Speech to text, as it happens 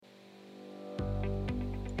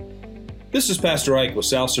This is Pastor Ike with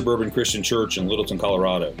South Suburban Christian Church in Littleton,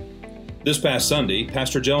 Colorado. This past Sunday,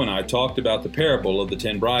 Pastor Joe and I talked about the parable of the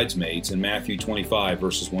 10 bridesmaids in Matthew 25,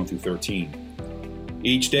 verses 1 through 13.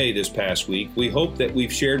 Each day this past week, we hope that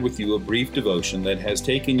we've shared with you a brief devotion that has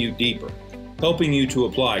taken you deeper, helping you to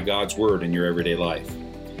apply God's Word in your everyday life.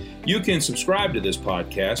 You can subscribe to this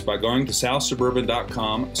podcast by going to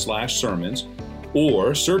southsuburban.com/sermons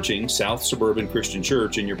or searching South Suburban Christian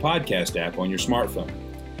Church in your podcast app on your smartphone.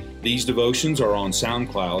 These devotions are on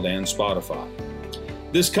SoundCloud and Spotify.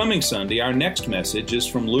 This coming Sunday, our next message is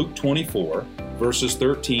from Luke 24, verses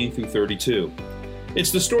 13 through 32.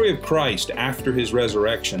 It's the story of Christ after his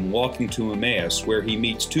resurrection walking to Emmaus, where he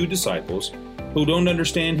meets two disciples who don't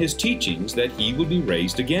understand his teachings that he would be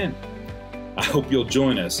raised again. I hope you'll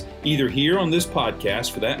join us either here on this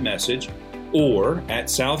podcast for that message or at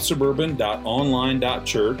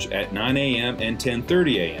southsuburban.online.church at 9 a.m. and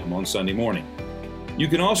 10:30 a.m. on Sunday morning. You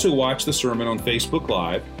can also watch the sermon on Facebook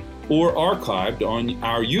Live or archived on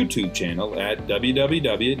our YouTube channel at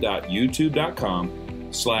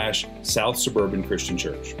www.youtube.com/South Suburban Christian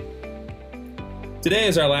Church. Today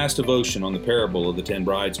is our last devotion on the parable of the 10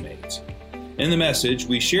 bridesmaids. In the message,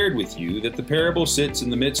 we shared with you that the parable sits in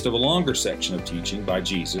the midst of a longer section of teaching by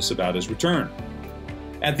Jesus about his return.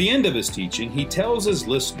 At the end of his teaching, he tells his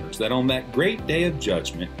listeners that on that great day of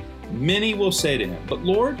judgment, many will say to him, "But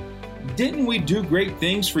Lord, didn't we do great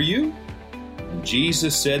things for you?" And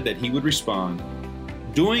Jesus said that he would respond,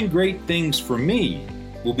 "Doing great things for me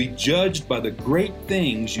will be judged by the great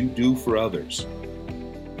things you do for others."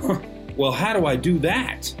 Well, how do I do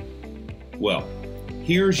that? Well,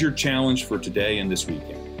 here's your challenge for today and this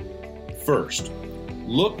weekend. First,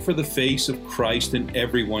 look for the face of Christ in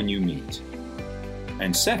everyone you meet.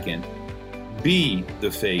 And second, be the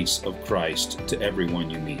face of Christ to everyone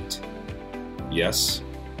you meet. Yes,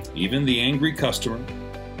 even the angry customer,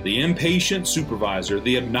 the impatient supervisor,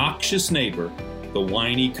 the obnoxious neighbor, the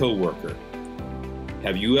whiny coworker.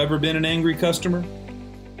 Have you ever been an angry customer?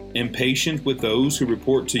 Impatient with those who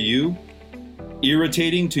report to you?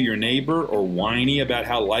 Irritating to your neighbor or whiny about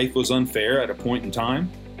how life was unfair at a point in time?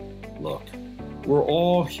 Look, we're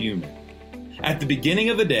all human. At the beginning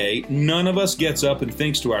of the day, none of us gets up and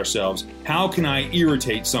thinks to ourselves, "How can I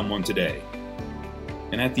irritate someone today?"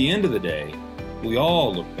 And at the end of the day, we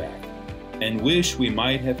all look back and wish we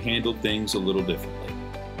might have handled things a little differently.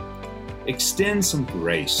 Extend some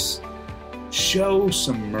grace. Show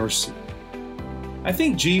some mercy. I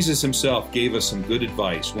think Jesus himself gave us some good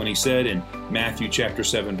advice when he said in Matthew chapter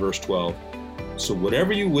 7, verse 12, "So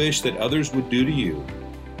whatever you wish that others would do to you,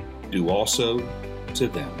 do also to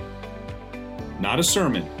them." Not a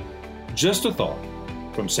sermon, just a thought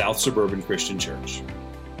from South Suburban Christian Church.